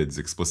Magneto's kids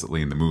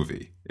explicitly in the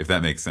movie, if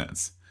that makes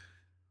sense.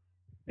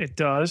 It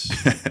does,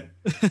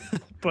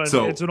 but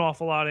So, it's an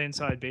awful lot of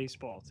inside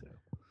baseball too.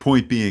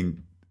 point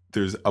being,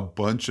 there's a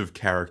bunch of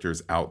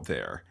characters out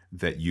there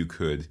that you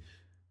could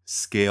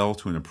scale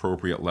to an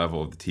appropriate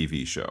level of the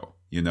TV show.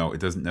 It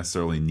doesn't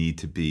necessarily need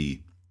to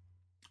be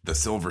the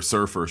Silver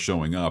Surfer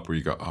showing up where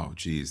you go, oh,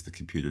 geez, the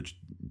computer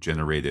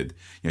generated,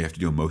 you have to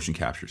do a motion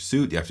capture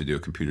suit. You have to do a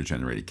computer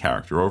generated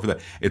character over that.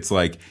 It's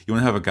like you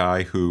want to have a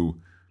guy who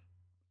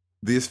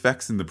the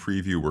effects in the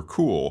preview were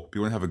cool, but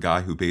you want to have a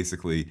guy who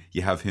basically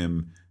you have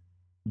him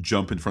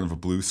jump in front of a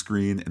blue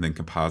screen and then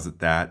composite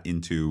that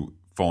into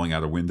falling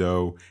out a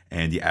window,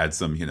 and you add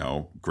some,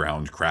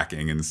 ground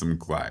cracking and some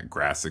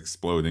glass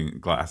exploding,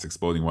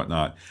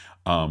 whatnot.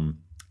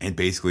 And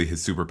basically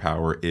his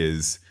superpower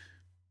is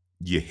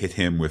you hit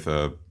him with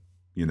a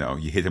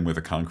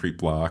concrete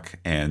block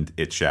and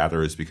it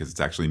shatters because it's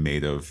actually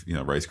made of,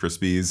 Rice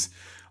Krispies.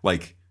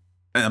 Like,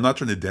 and I'm not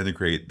trying to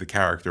denigrate the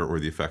character or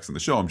the effects in the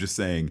show. I'm just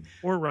saying,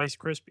 Or Rice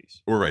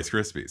Krispies.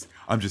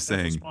 I'm just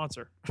That's a saying,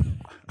 sponsor.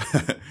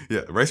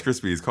 yeah, Rice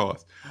Krispies, call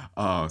us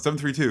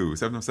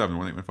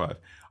 732-707-1815.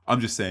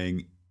 I'm just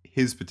saying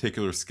his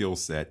particular skill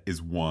set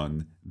is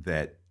one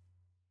that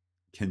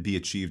can be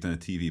achieved on a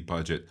TV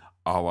budget,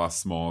 a la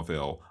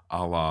Smallville,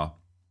 a la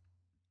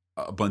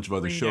a bunch of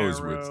other Green shows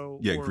Arrow,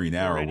 where or Green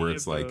Arrow, any where of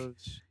it's like,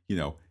 those.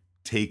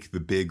 take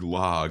the big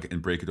log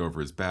and break it over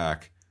his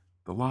back.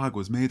 The log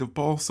was made of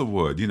balsa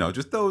wood,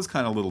 just those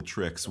kind of little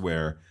tricks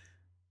where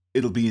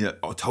it'll be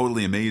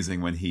totally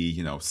amazing when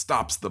he,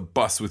 stops the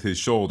bus with his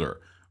shoulder,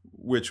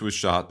 which was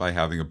shot by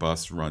having a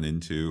bus run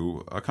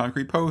into a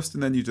concrete post,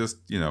 and then you just,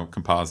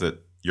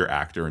 composite your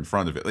actor in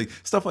front of it. Like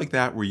stuff like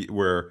that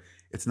where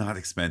it's not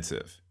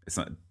expensive. It's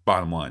not,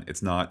 bottom line,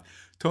 it's not.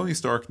 Tony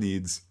Stark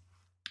needs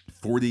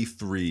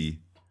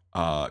 43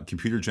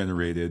 computer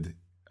generated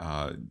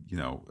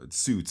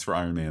suits for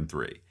Iron Man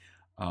 3.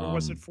 Or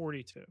was it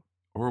 42?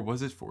 Or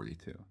was it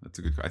 42? That's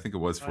a good. I think it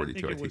was I 42.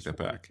 think I it take was that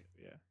 42. back.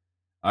 Yeah.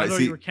 I I thought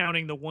see. you were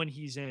counting the one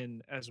he's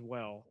in as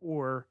well,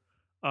 or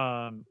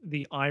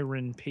the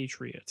Iron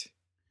Patriot.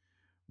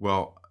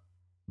 Well,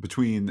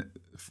 between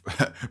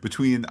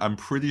I'm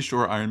pretty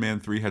sure Iron Man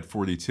 3 had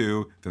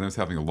 42. Then I was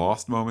having a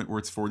Lost moment where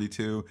it's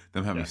 42.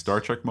 Then I'm having a Star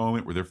Yes. Trek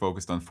moment where they're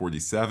focused on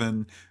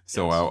 47.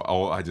 So Yes.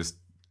 I just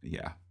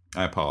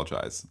I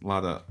apologize. A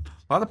lot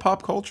of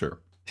pop culture.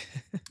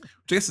 Which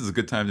I guess is a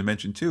good time to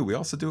mention too. We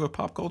also do a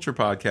pop culture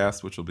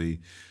podcast, which will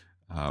be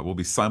we'll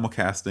be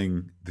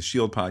simulcasting the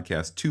Shield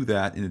podcast to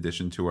that, in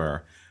addition to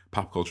our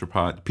pop culture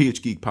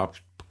PH Geek pop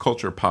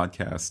culture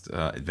podcast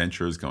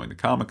adventures, going to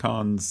Comic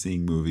Cons,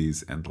 seeing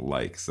movies, and the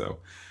like. So,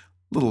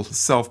 little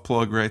self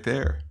plug right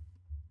there.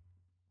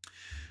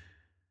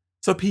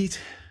 So, Pete,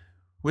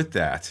 with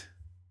that,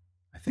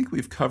 I think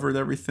we've covered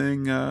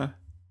everything.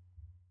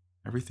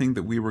 Everything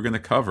that we were going to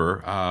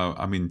cover.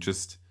 I mean,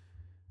 just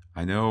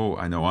I know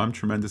I'm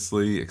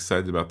tremendously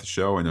excited about the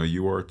show. I know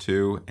you are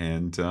too,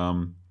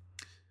 and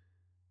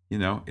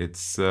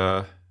it's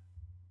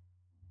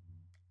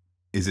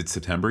is it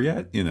September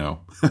yet?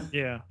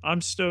 Yeah,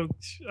 I'm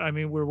stoked. I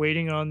mean, we're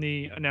waiting on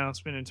the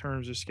announcement in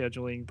terms of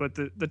scheduling, but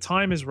the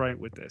time is right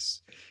with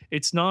this.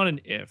 It's not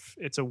an if,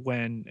 it's a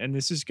when, and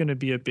this is going to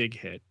be a big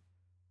hit.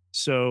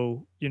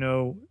 So,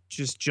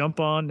 just jump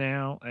on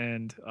now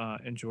and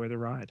enjoy the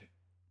ride.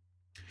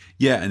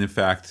 Yeah, and in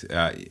fact,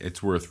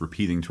 it's worth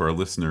repeating to our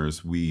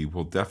listeners. We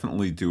will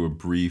definitely do a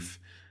brief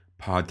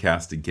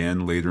podcast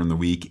again later in the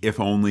week, if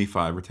only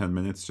 5 or 10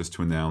 minutes, just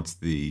to announce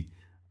the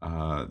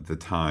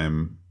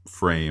time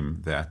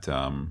frame that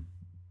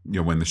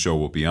when the show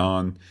will be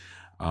on.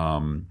 I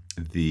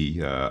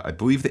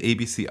believe the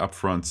ABC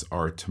upfronts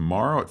are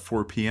tomorrow at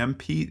 4 p.m.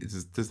 Pete,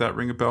 does that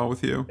ring a bell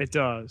with you? It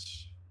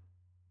does.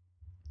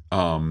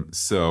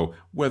 So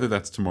whether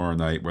that's tomorrow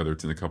night, whether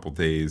it's in a couple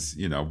days,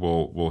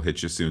 we'll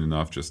hit you soon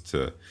enough just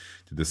to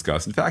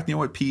discuss. In fact, you know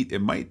what, Pete, it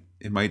might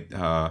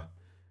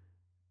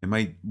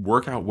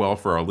work out well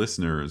for our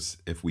listeners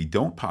if we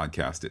don't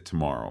podcast it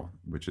tomorrow,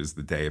 which is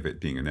the day of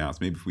it being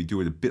announced. Maybe if we do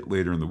it a bit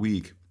later in the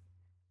week,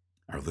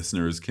 our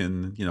listeners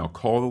can,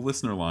 call the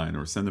listener line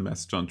or send a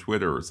message on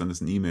Twitter or send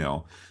us an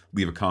email,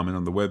 leave a comment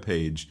on the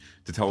webpage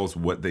to tell us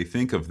what they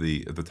think of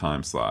the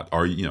time slot.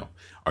 Are you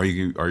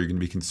going to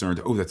be concerned?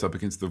 Oh, that's up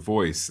against The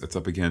Voice. That's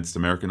up against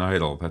American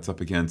Idol. That's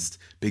up against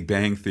Big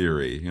Bang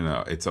Theory.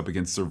 It's up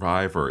against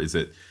Survivor. Is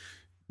it,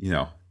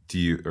 do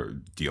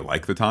you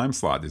like the time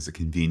slot? Is it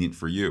convenient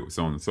for you?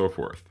 So on and so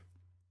forth.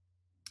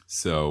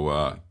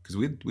 So, because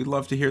we'd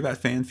love to hear that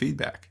fan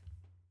feedback.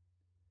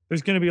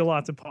 There's going to be a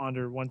lot to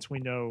ponder once we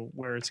know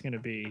where it's going to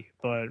be.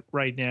 But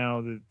right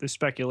now, the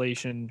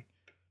speculation,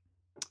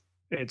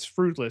 it's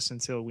fruitless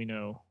until we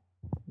know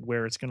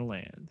where it's going to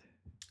land.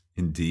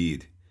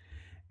 Indeed.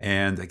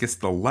 And I guess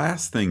the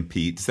last thing,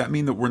 Pete, does that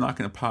mean that we're not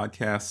going to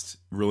podcast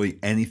really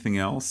anything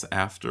else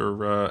after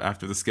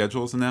the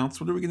schedule is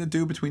announced? What are we going to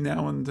do between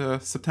now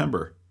and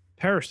September?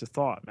 Perish the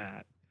thought,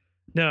 Matt.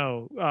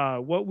 No,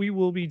 what we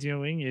will be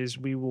doing is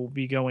we will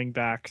be going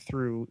back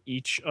through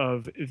each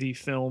of the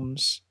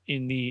films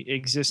in the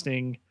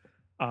existing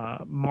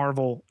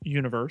Marvel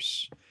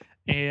universe,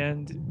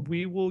 and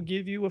we will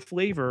give you a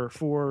flavor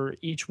for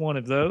each one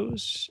of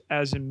those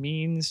as a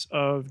means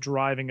of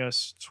driving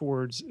us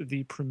towards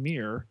the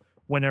premiere,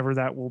 whenever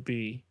that will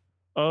be,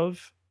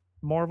 of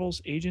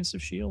Marvel's Agents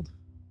of S.H.I.E.L.D.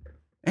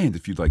 And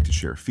if you'd like to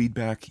share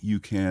feedback, you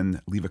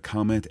can leave a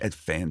comment at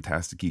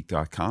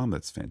fantasticgeek.com.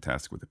 That's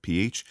fantastic with a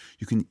PH.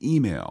 You can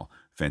email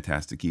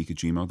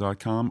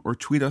fantasticgeek@gmail.com or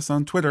tweet us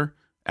on Twitter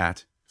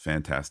at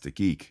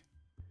fantasticgeek.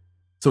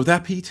 So with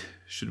that, Pete,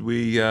 should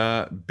we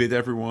bid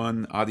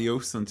everyone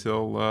adios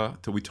until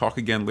we talk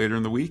again later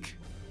in the week?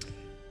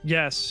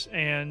 Yes,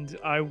 and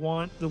I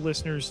want the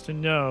listeners to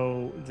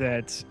know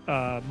that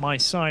my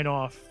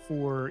sign-off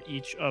for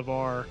each of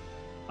our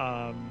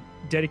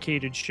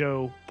dedicated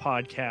show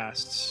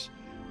podcasts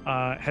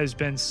has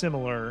been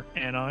similar,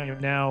 and I am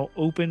now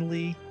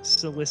openly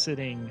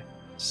soliciting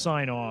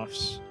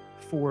sign-offs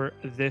for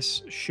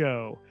this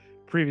show.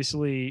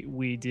 Previously,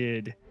 we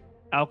did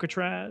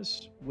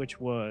Alcatraz, which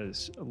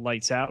was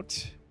lights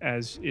out,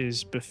 as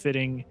is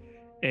befitting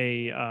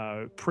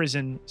a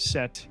prison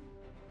set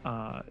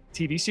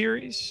TV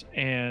series,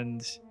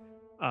 and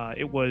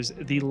it was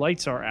The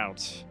Lights Are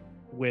Out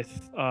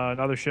with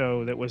another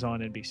show that was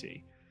on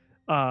NBC.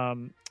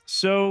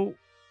 So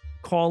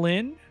call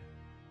in,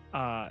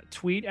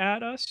 tweet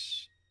at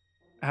us.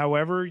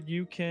 However,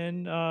 you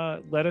can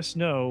let us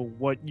know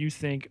what you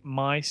think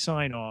my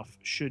sign off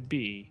should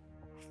be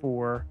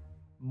for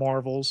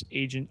Marvel's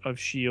Agent of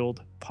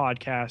S.H.I.E.L.D.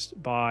 podcast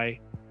by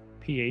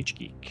PH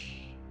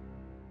Geek.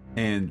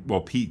 And,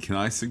 well, Pete, can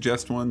I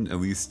suggest one, at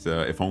least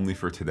if only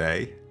for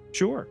today?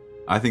 Sure.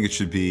 I think it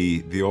should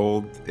be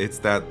it's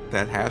that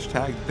hashtag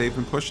that they've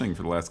been pushing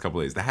for the last couple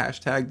of days. The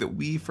hashtag that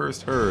we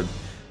first heard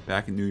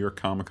back in New York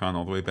Comic Con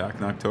all the way back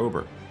in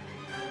October.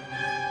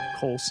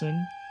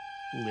 Coulson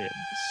lives.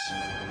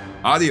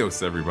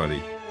 Adios,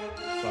 everybody.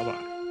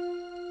 Bye-bye.